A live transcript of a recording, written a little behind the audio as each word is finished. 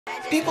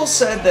People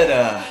said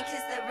that,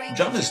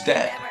 Jund is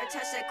dead.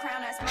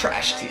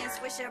 Trash team.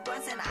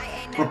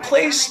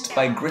 Replaced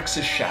by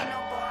Grixis Shadow.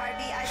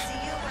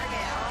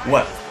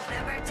 What?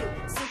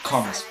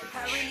 Karma's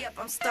finish.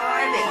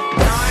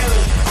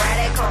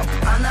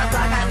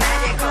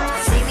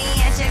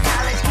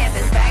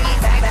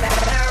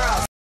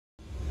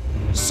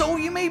 So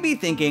you may be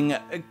thinking,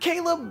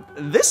 Caleb,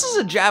 this is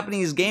a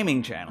Japanese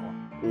gaming channel.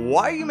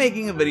 Why are you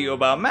making a video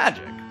about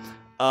Magic?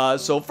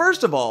 So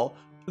first of all,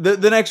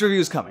 the next review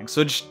is coming,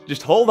 so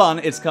just hold on,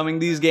 it's coming.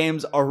 These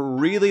games are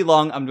really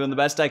long, I'm doing the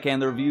best I can,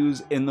 the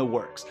review's in the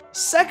works.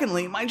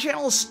 Secondly, my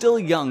channel is still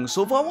young,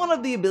 so if I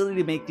wanted the ability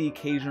to make the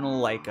occasional,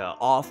 like,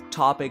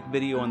 off-topic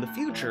video in the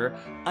future,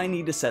 I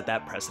need to set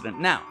that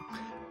precedent now.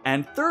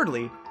 And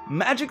thirdly,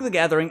 Magic the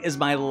Gathering is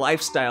my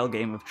lifestyle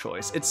game of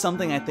choice. It's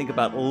something I think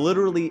about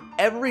literally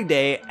every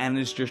day, and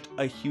is just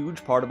a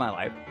huge part of my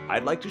life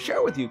I'd like to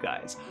share with you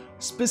guys.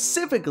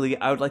 Specifically,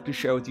 I would like to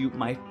share with you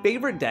my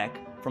favorite deck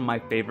from my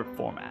favorite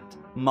format,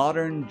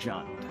 Modern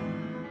Jund.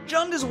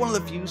 Jund is one of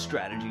the few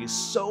strategies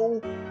so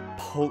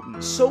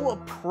potent, so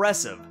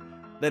oppressive,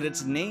 that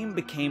its name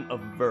became a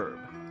verb.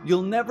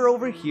 You'll never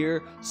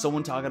overhear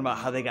someone talking about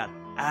how they got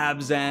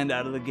Abzan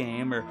out of the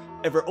game, or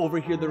ever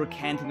overhear the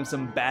recanting of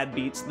some bad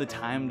beats the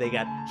time they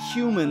got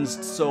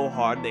humans so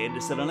hard they had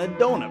to sit on a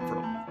donut for a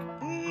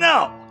week.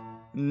 No!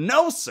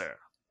 No, sir.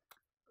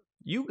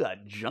 You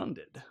got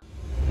Junded.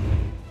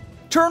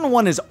 Turn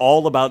 1 is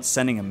all about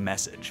sending a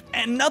message,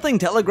 and nothing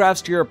telegraphs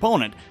to your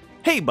opponent,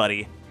 hey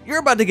buddy, you're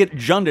about to get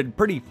Junded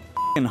pretty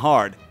f***ing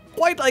hard,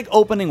 quite like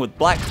opening with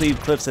Blackcleave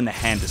Cliffs into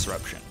Hand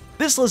Disruption.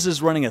 This list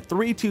is running a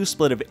 3-2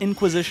 split of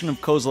Inquisition of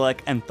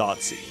Kozilek and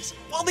Thoughtseize.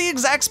 While the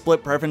exact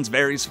split preference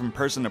varies from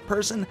person to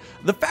person,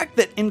 the fact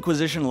that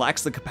Inquisition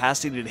lacks the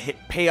capacity to hit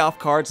payoff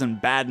cards in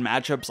bad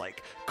matchups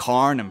like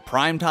Karn and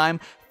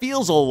Primetime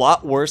feels a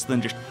lot worse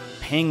than just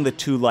paying the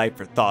 2 life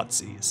for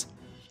Thoughtseize.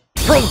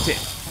 Pro tip!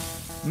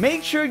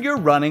 Make sure you're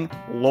running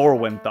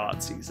Lorwyn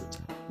Thoughtseizes.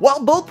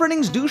 While both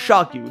printings do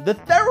shock you, the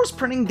Theros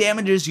printing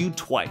damages you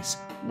twice.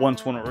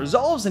 Once when it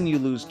resolves and you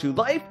lose 2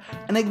 life,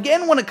 and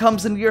again when it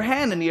comes into your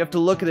hand and you have to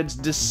look at its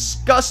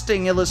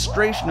disgusting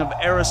illustration of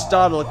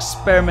Aristotle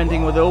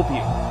experimenting with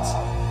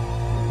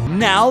opioids.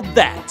 Now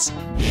that's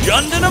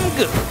Jundin' 'em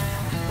good!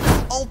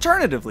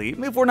 Alternatively,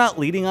 if we're not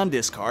leading on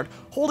discard,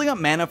 holding up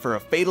mana for a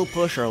Fatal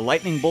Push or a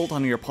Lightning Bolt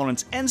on your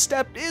opponent's end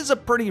step is a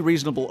pretty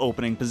reasonable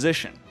opening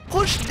position.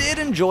 Push did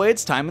enjoy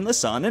its time in the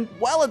sun, and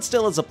while it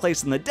still has a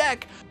place in the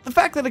deck, the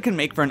fact that it can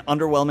make for an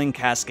underwhelming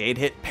Cascade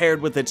hit paired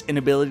with its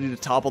inability to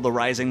topple the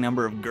rising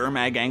number of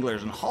Gurmag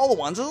Anglers and Hollow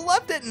Ones has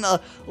left it in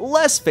a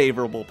less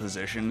favorable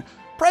position.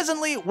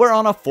 Presently, we're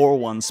on a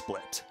 4-1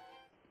 split.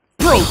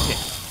 Pro tip!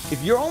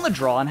 If you're on the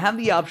draw and have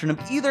the option of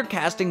either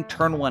casting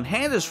turn 1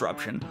 Hand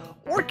Disruption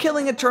or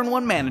killing a turn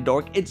 1 Mana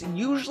Dork, it's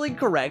usually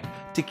correct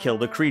to kill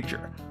the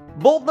creature.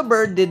 Bolt the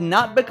Bird did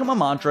not become a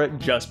mantra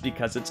just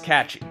because it's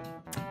catchy.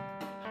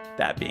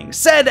 That being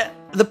said,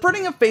 the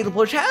printing of Fatal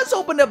Push has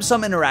opened up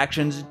some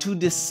interactions to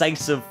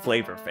decisive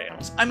flavor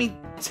fails. I mean,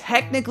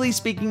 technically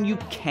speaking, you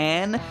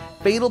can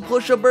Fatal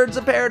Push a Birds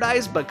of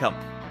Paradise, but come,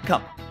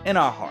 in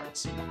our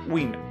hearts,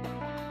 we know.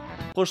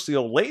 Push the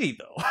old lady,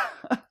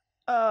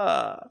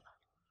 though.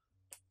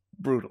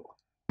 Brutal.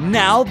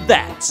 Now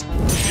that's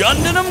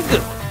Jundin' 'em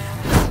good!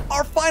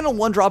 Our final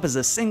 1-drop is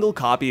a single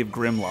copy of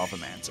Grim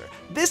Lavamancer.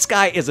 This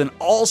guy is an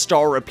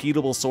all-star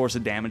repeatable source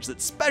of damage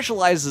that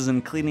specializes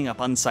in cleaning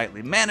up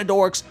unsightly mana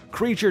dorks,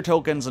 creature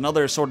tokens, and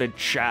other assorted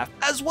chaff,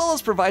 as well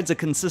as provides a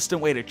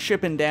consistent way to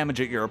chip in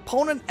damage at your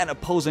opponent and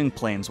opposing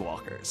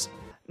planeswalkers.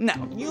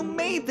 Now, you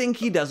may think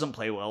he doesn't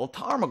play well with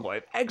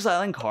Tarmogoyf,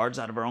 exiling cards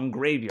out of our own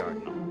graveyard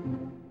and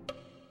all.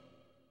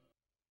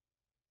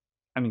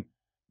 I mean,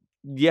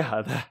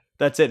 yeah,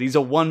 that's it. He's a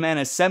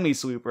 1-mana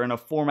semi-sweeper in a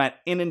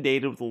format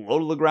inundated with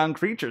low-to-the-ground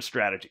creature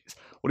strategies.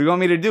 What do you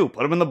want me to do?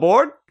 Put him in the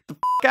board? Get the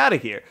f*** out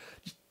of here.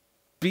 Just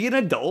be an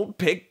adult,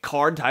 pick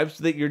card types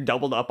that you're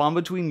doubled up on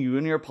between you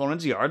and your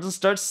opponent's yards, and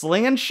start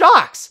slinging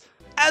shocks!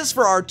 As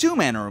for our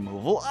 2-mana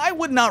removal, I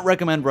would not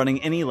recommend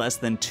running any less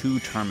than 2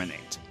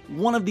 Terminate.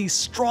 One of the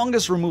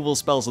strongest removal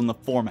spells in the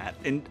format,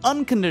 an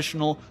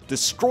unconditional,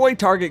 destroy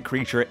target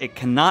creature, it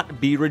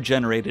cannot be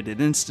regenerated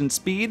at instant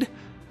speed.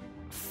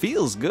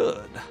 Feels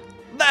good.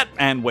 That,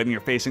 and when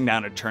you're facing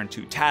down a turn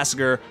 2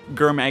 Tasker,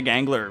 Gurmag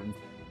Angler,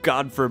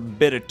 God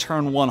forbid a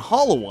turn 1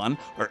 Hollow One,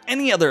 or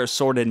any other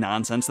assorted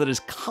nonsense that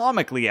is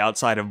comically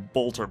outside of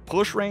Bolt or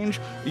Push range,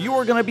 you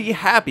are gonna be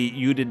happy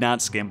you did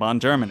not skimp on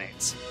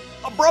Terminates.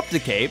 Abrupt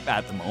Decay,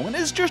 at the moment,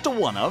 is just a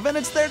one-of, and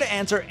it's there to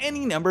answer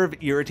any number of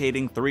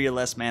irritating 3 or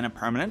less mana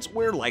permanents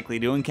we're likely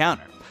to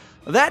encounter.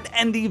 That,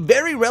 and the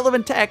very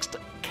relevant text,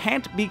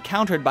 can't be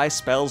countered by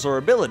spells or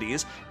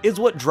abilities, is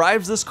what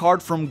drives this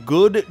card from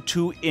good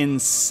to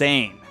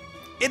insane.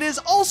 It is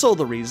also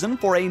the reason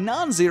for a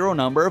non-zero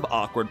number of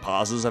awkward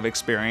pauses I've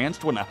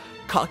experienced when a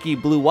cocky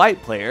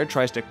blue-white player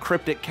tries to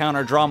cryptic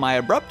counter-draw my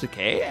Abrupt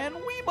Decay, and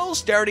we both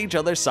stare at each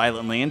other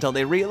silently until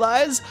they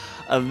realize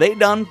they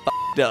done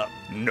f***ed up.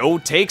 No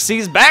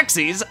takesies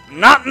backsies,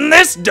 not in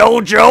this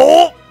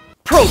dojo!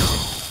 Pro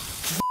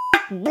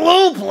tip.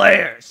 blue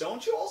players!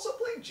 Don't you also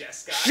play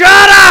Jeskai?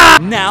 Shut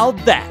up! Now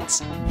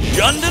that's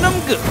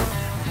Jundin'em good.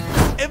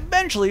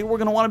 Eventually, we're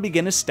going to want to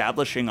begin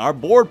establishing our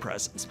board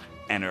presence.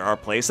 Enter our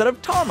playset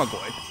of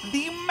Tarmogoyf,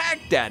 the Mac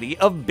Daddy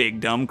of big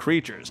dumb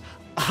creatures.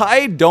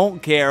 I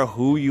don't care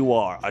who you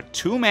are, a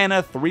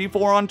 2-mana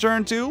 3/4 on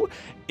turn 2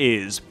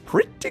 is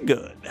pretty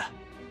good.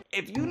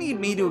 If you need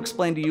me to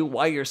explain to you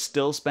why you're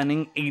still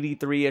spending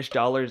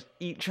 $83-ish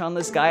each on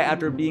this guy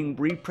after being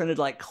reprinted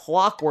like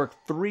clockwork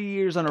 3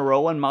 years in a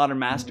row on Modern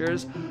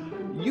Masters,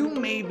 you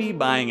may be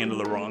buying into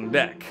the wrong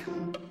deck.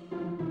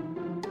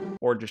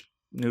 Or just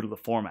new to the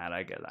format,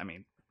 I guess. I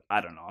mean, I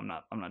don't know.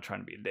 I'm not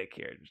trying to be a dick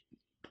here.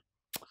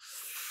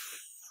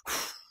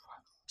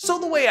 So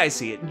the way I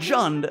see it,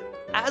 Jund,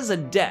 as a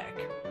deck,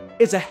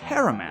 is a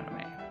harem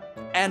anime.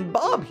 And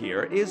Bob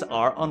here is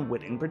our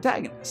unwitting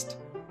protagonist.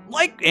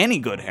 Like any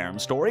good harem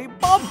story,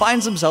 Bob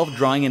finds himself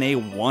drawing in a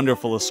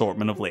wonderful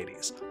assortment of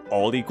ladies,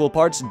 all equal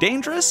parts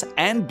dangerous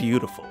and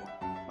beautiful.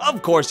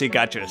 Of course you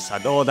got your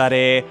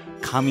Sadodare,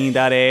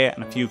 Kamidare,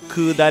 and a few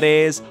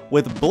Kudares,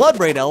 with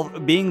Bloodbraid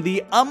Elf being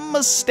the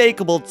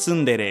unmistakable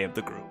tsundere of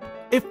the group.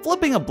 If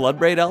flipping a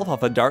Bloodbraid Elf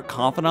off a Dark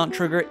Confidant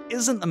trigger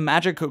isn't the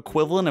magic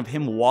equivalent of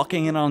him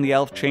walking in on the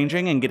elf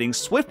changing and getting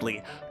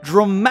swiftly,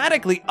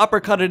 dramatically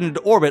uppercutted into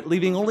orbit,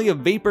 leaving only a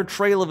vapor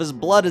trail of his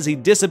blood as he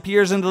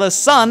disappears into the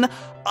sun,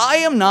 I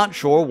am not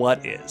sure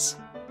what is.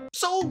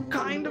 So,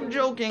 kind of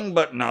joking,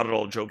 but not at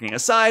all joking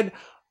aside,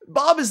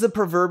 Bob is the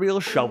proverbial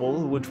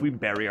shovel with which we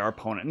bury our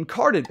opponent in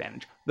card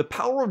advantage. The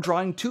power of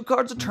drawing 2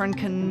 cards a turn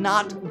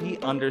cannot be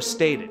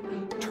understated.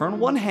 Turn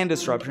 1 hand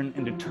disruption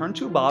into turn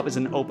 2 Bob is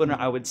an opener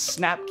I would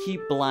snap keep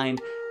blind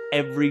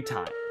every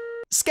time.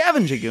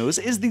 Scavenging Ooze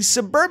is the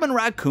suburban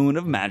raccoon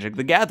of Magic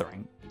the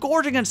Gathering,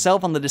 gorging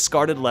itself on the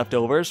discarded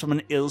leftovers from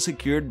an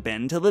ill-secured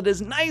bin till it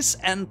is nice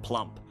and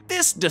plump.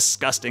 This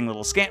disgusting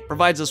little scamp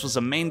provides us with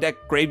some main deck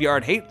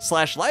graveyard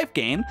hate/life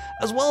gain,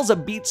 as well as a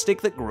beat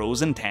stick that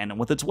grows in tandem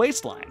with its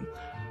waistline.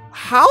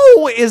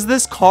 How is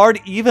this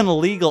card even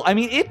legal? I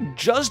mean, it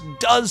just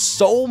does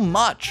so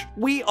much.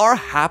 We are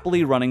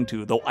happily running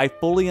 2, though I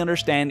fully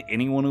understand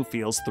anyone who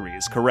feels 3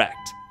 is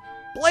correct.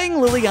 Playing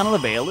Liliana the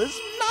Veil is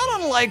not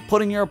unlike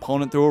putting your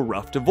opponent through a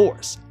rough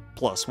divorce.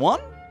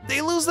 +1,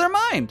 they lose their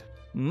mind.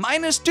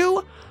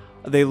 -2,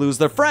 they lose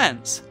their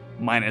friends.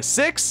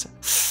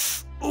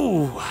 -6,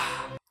 ooh.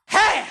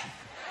 Half!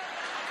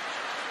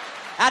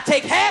 I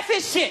take half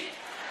his shit!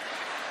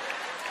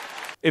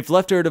 If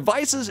left to her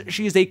devices,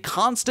 she is a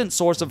constant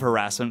source of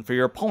harassment for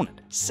your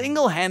opponent,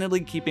 single-handedly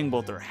keeping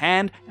both her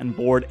hand and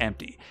board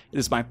empty. It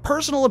is my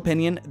personal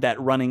opinion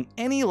that running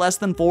any less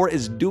than 4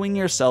 is doing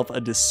yourself a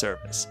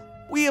disservice.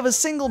 We have a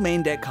single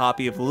main deck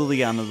copy of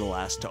Liliana the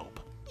Last Hope.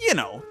 You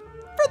know,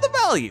 for the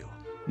value.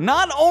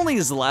 Not only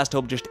is the Last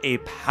Hope just a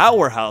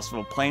powerhouse of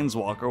a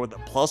Planeswalker with a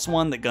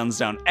 +1 that guns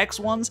down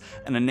X1s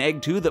and a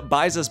 -2 that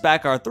buys us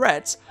back our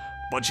threats,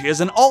 but she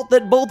has an alt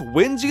that both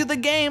wins you the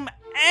game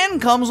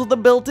and comes with a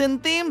built-in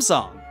theme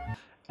song.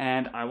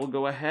 And I will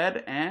go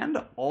ahead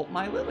and alt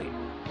my Lily.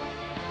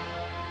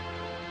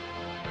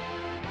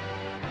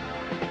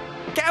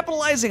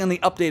 Capitalizing on the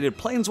updated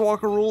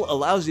Planeswalker rule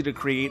allows you to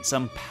create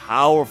some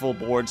powerful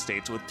board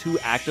states with 2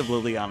 active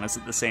Lilianas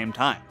at the same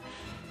time.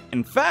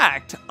 In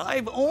fact,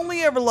 I've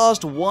only ever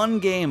lost 1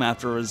 game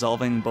after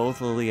resolving both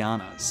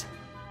Lilianas.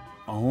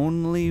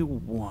 Only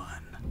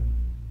 1.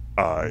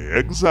 I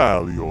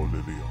exile your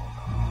Liliana.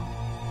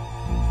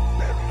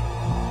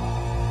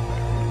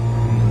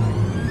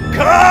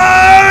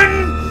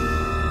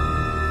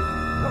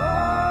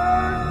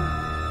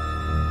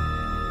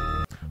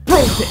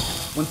 Pro tip!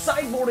 When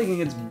sideboarding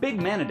against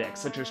big mana decks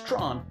such as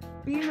Tron,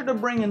 be sure to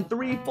bring in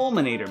 3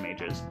 Fulminator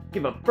Mages,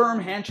 give a firm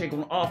handshake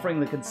when offering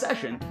the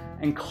concession,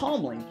 and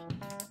calmly,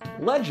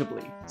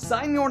 legibly,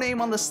 sign your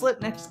name on the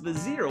slip next to the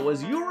 0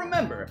 as you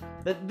remember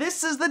that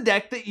this is the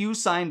deck that you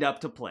signed up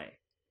to play.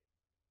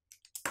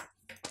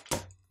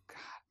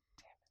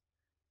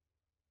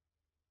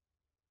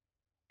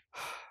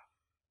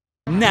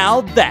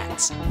 Now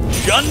that's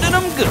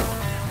Jundin'em good!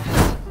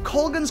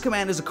 Kolaghan's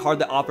Command is a card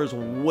that offers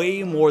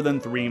way more than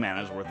 3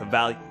 mana's worth of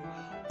value.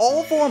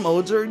 All 4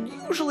 modes are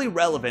usually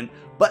relevant,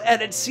 but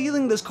at its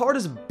ceiling this card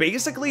is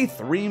basically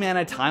 3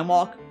 mana Time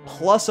Walk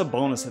plus a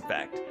bonus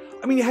effect.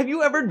 I mean, have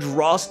you ever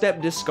draw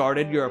step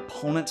discarded your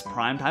opponent's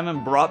primetime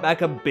and brought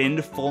back a binned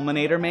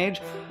Fulminator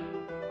Mage?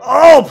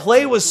 Oh,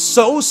 play was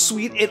so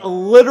sweet it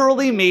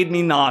literally made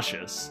me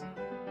nauseous.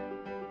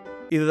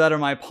 Either that or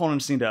my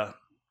opponents need to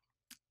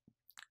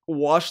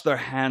wash their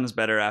hands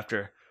better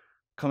after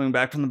coming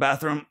back from the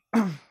bathroom.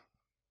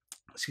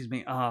 Excuse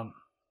me.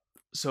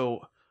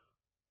 So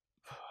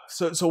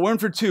we're in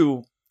for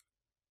 2,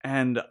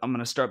 and I'm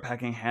gonna start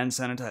packing hand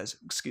sanitizer.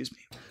 Excuse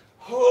me.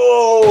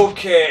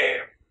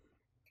 Okay.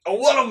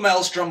 One of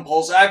Maelstrom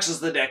Pulse acts as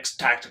the deck's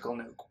tactical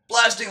nuke,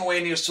 blasting away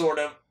any sort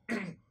of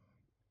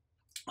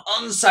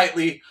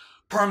unsightly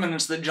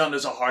permanents that Jund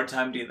has a hard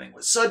time dealing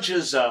with, such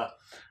as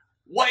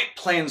white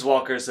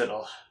planeswalkers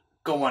that'll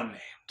go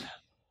unnamed.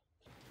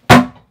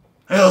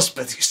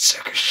 Elspeth, you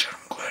sucker shit,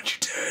 I'm glad you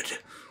did.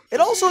 It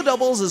also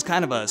doubles as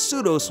kind of a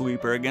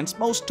pseudo-sweeper against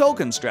most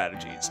token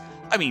strategies.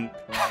 I mean,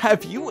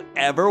 have you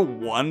ever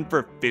won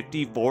for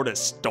 54 to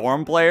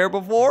Storm player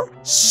before?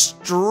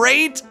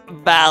 Straight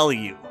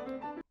value.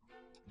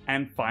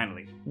 And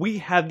finally, we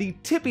have the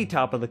tippy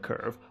top of the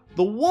curve,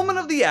 the woman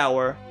of the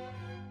hour,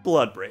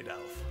 Bloodbraid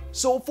Elf.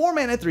 So 4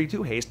 mana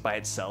 3/2 haste by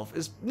itself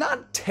is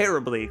not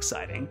terribly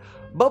exciting,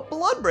 but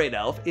Bloodbraid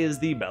Elf is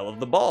the belle of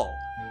the ball,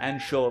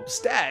 and show up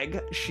stag,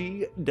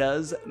 she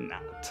does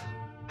not.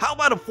 How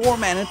about a 4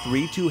 mana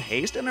 3/2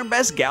 haste and her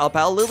best gal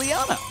pal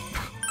Liliana?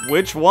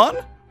 Which one?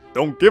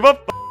 Don't give a f***.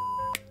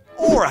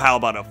 Or how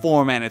about a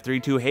 4 mana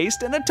 3/2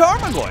 haste and a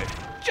Tarmogoyf?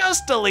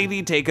 Just a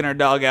lady taking her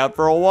dog out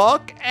for a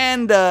walk,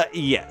 and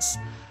yes,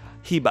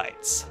 he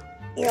bites.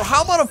 Or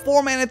how about a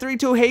 4 mana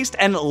 3/2 haste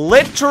and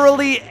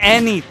literally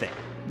anything?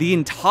 The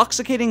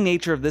intoxicating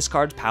nature of this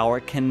card's power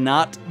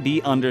cannot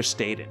be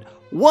understated.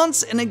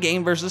 Once in a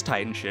game versus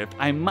Titan Shift,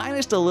 I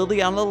minused a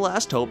Liliana the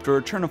Last Hope to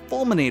return a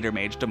Fulminator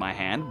Mage to my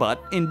hand,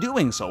 but in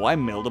doing so, I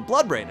milled a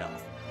Bloodbraid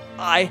Elf.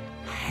 I,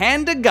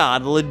 hand to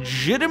God,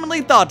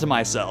 legitimately thought to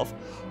myself,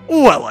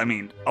 well, I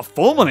mean, a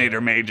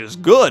Fulminator Mage is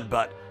good,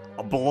 but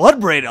a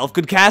Bloodbraid Elf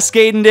could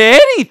cascade into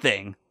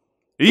anything.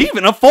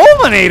 Even a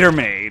Fulminator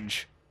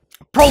Mage.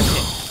 Pro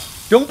tip,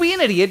 don't be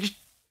an idiot, just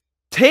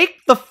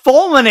take the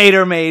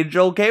Fulminator Mage,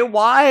 okay?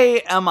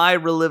 Why am I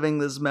reliving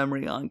this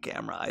memory on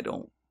camera? I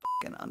don't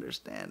fucking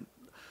understand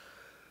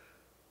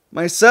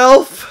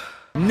myself.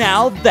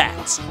 Now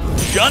that's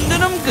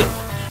Jundin'em good.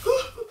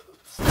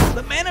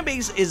 The mana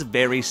base is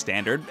very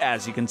standard,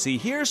 as you can see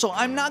here, so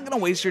I'm not going to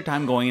waste your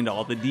time going into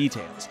all the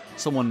details.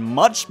 Someone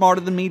much smarter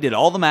than me did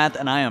all the math,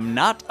 and I am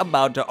not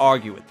about to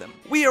argue with them.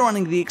 We are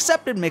running the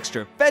accepted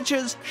mixture of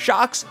fetches,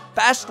 shocks,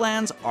 fast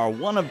lands, our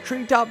one of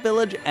Treetop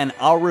Village, and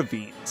our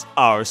ravines.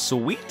 Our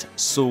sweet,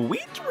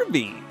 sweet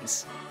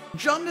ravines.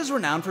 Jund is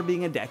renowned for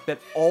being a deck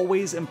that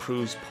always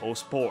improves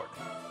post-board.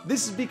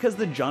 This is because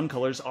the Jund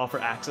colors offer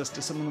access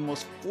to some of the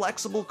most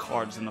flexible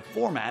cards in the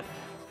format,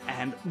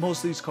 and most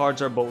of these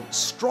cards are both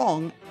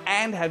strong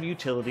and have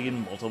utility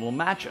in multiple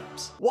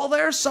matchups. While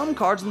there are some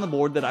cards on the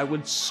board that I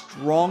would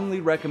strongly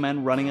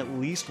recommend running at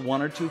least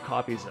 1 or 2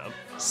 copies of,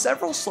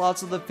 several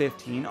slots of the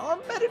 15 are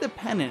meta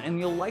dependent, and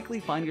you'll likely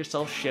find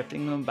yourself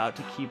shifting them about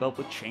to keep up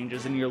with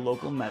changes in your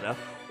local meta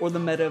or the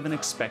meta of an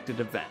expected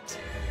event.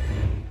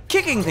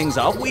 Kicking things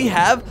off, we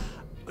have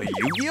a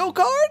Yu-Gi-Oh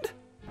card?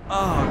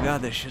 Oh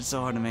god, this shit's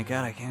so hard to make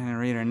out, I can't even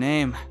read her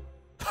name.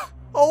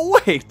 Oh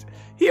wait!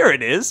 Here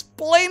it is,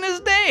 plain as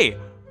day.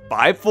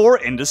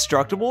 5/4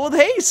 indestructible with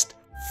haste.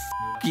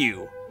 F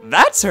you,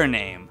 that's her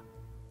name.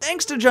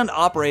 Thanks to Jund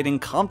operating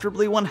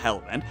comfortably when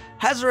hellbent,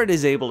 Hazoret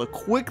is able to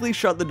quickly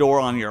shut the door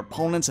on your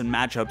opponents in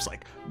matchups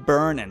like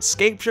Burn and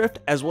Scapeshift,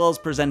 as well as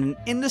present an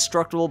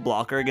indestructible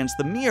blocker against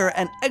the Mirror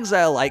and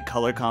Exile-like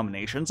color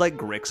combinations like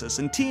Grixis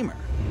and Temur.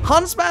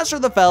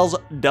 Huntsmaster the Fells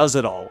does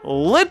it all,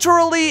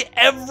 literally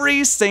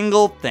every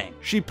single thing.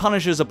 She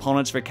punishes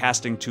opponents for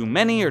casting too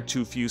many or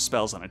too few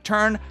spells on a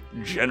turn,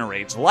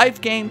 generates life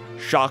gain,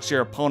 shocks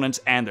your opponents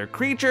and their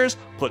creatures,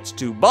 puts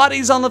 2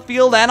 bodies on the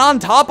field, and on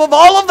top of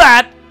all of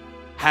that,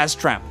 has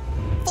Trample.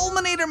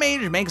 Fulminator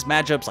Mage makes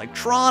matchups like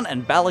Tron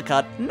and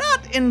Balakut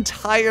not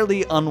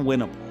entirely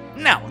unwinnable.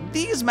 Now,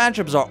 these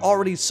matchups are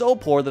already so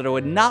poor that I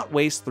would not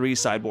waste 3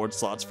 sideboard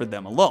slots for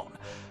them alone.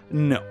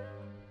 No.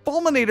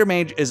 Fulminator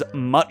Mage is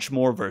much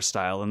more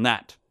versatile than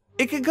that.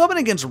 It can come in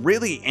against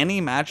really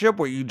any matchup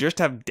where you just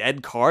have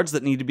dead cards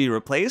that need to be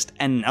replaced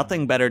and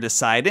nothing better to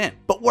side in.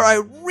 But where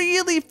I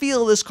really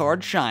feel this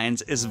card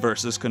shines is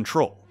versus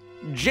control.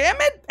 Jam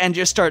it and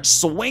just start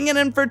swinging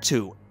in for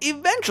 2.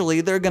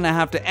 Eventually, they're gonna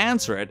have to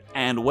answer it,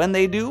 and when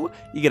they do,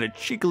 you get to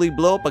cheekily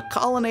blow up a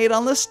colonnade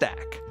on the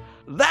stack.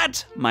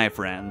 That, my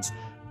friends,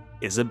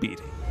 is a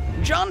beating.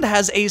 Jund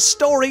has a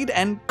storied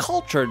and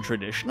cultured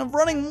tradition of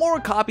running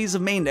more copies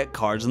of main deck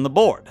cards on the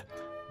board.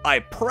 I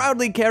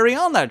proudly carry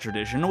on that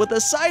tradition with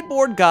a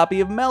sideboard copy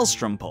of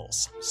Maelstrom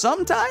Pulse.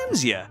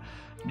 Sometimes you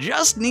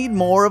just need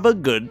more of a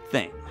good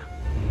thing.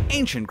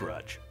 Ancient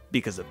Grudge,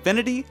 because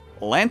Affinity,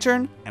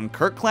 Lantern, and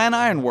Kirkclan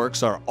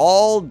Ironworks are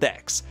all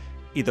decks.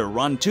 Either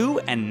run 2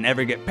 and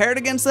never get paired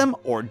against them,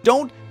 or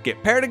don't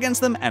get paired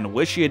against them and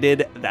wish you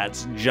did.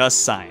 That's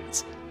just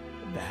science.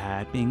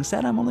 That being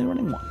said, I'm only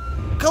running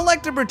 1.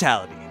 Collective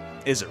Brutality.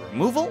 Is it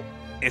removal?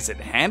 Is it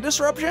hand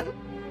disruption?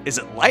 Is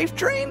it life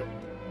drain?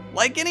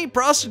 Like any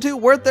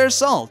prostitute worth their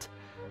salt,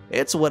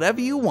 it's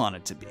whatever you want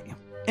it to be.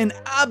 An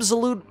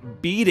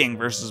absolute beating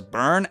versus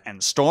Burn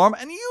and Storm,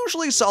 and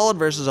usually solid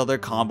versus other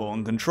combo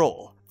and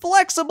control.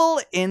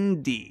 Flexible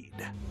indeed.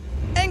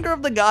 Anger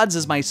of the Gods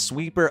is my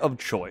sweeper of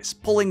choice,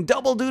 pulling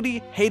double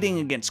duty, hating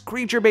against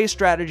creature-based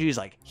strategies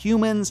like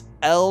humans,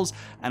 elves,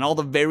 and all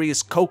the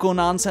various Coco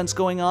nonsense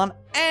going on,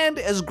 and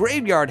as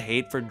graveyard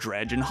hate for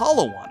Dredge and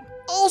Hollow One.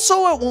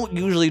 Also, it won't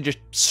usually just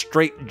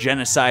straight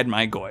genocide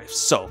my Goyfs,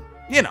 so,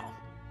 you know,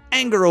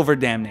 anger over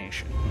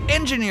damnation.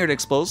 Engineered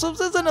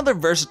Explosives is another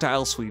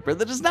versatile sweeper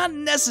that does not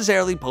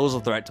necessarily pose a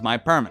threat to my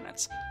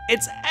permanents.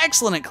 It's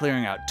excellent at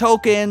clearing out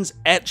tokens,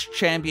 etched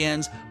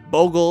champions,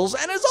 bogles,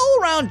 and is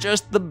all around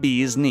just the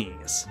bee's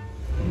knees.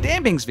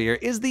 Damping Sphere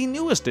is the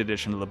newest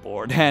addition to the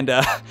board, and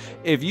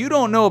if you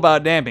don't know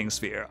about Damping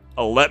Sphere,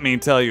 let me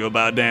tell you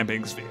about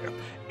Damping Sphere.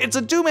 It's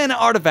a 2-mana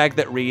artifact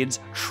that reads,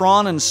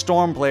 Tron and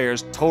Storm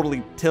players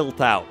totally tilt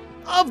out.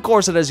 Of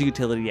course it has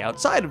utility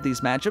outside of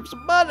these matchups,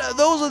 but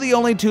those are the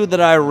only two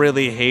that I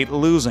really hate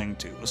losing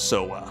to,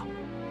 so,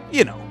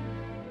 you know,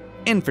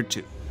 in for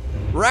 2.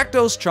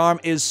 Rakdos Charm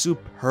is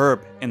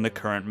superb in the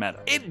current meta.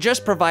 It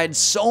just provides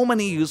so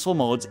many useful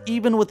modes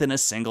even within a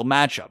single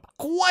matchup.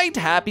 Quite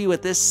happy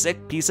with this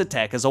sick piece of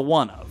tech as a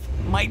 1-of.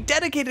 My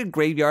dedicated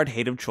graveyard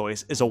hate of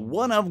choice is a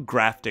 1-of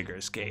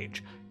Grafdigger's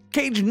Cage.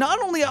 Cage not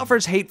only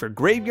offers hate for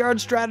graveyard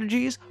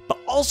strategies, but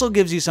also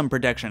gives you some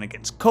protection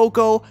against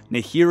Koko,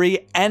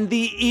 Nahiri, and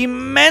the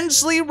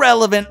immensely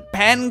relevant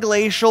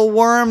Panglacial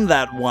Worm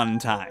that one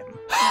time.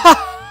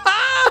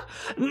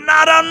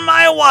 Not on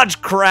my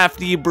watch,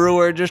 crafty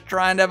brewer just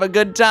trying to have a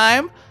good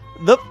time.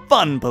 The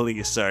fun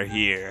police are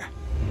here.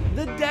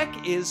 The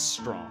deck is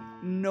strong,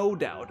 no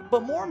doubt,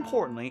 but more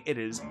importantly, it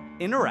is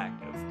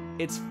interactive,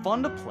 it's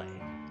fun to play,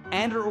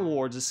 and it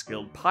rewards a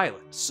skilled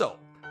pilot. So,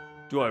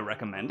 do I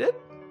recommend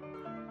it?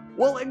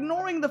 Well,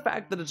 ignoring the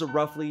fact that it's a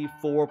roughly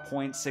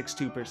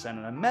 4.62%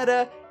 in a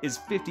meta, is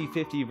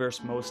 50-50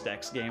 versus most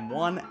decks game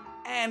 1,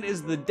 and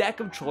is the deck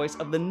of choice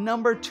of the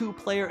 #2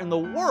 player in the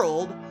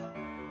world,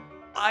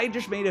 I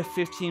just made a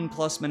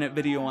 15+ minute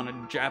video on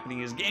a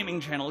Japanese gaming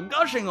channel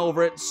gushing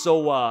over it,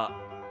 so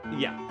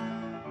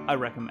yeah, I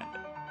recommend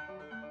it.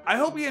 I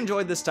hope you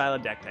enjoyed this style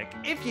of deck tech.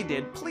 If you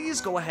did, please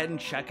go ahead and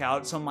check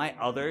out some of my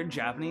other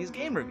Japanese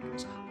game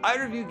reviews. I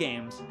review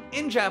games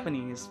in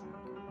Japanese,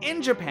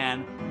 in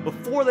Japan,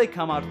 before they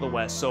come out to the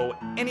West, so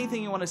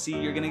anything you want to see,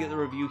 you're going to get the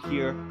review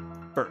here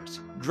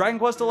first. Dragon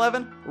Quest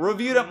XI,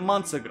 reviewed it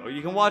months ago.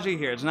 You can watch it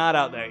here, it's not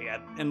out there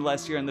yet,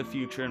 unless you're in the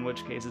future, in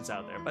which case it's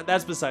out there, but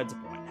that's besides the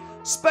point.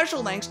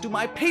 Special thanks to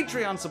my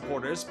Patreon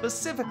supporters,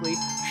 specifically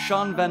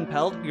Sean Van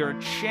Pelt, you're a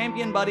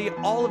champion buddy,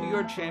 all of you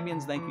are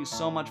champions, thank you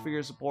so much for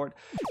your support.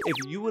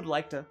 If you would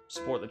like to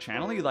support the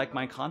channel, you like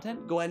my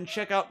content, go ahead and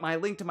check out my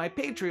link to my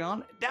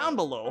Patreon down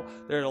below.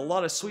 There are a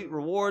lot of sweet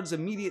rewards,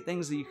 immediate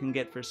things that you can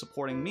get for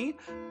supporting me,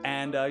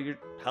 and you're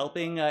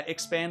helping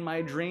expand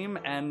my dream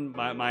and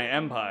my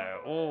empire,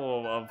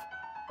 of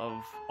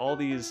all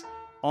these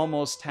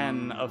almost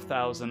 10 of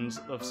thousands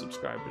of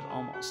subscribers,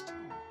 almost.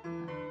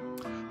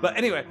 But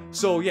anyway,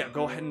 so yeah,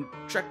 go ahead and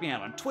check me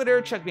out on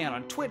Twitter, check me out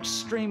on Twitch,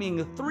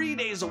 streaming 3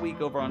 days a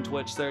week over on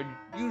Twitch. They're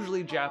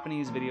usually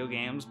Japanese video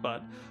games,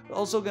 but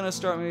also gonna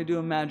start maybe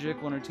doing Magic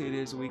 1 or 2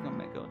 days a week on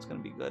Mako. It's gonna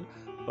be good.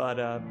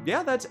 But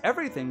yeah, that's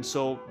everything.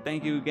 So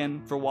thank you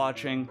again for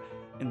watching.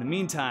 In the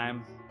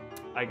meantime,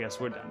 I guess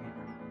we're done here.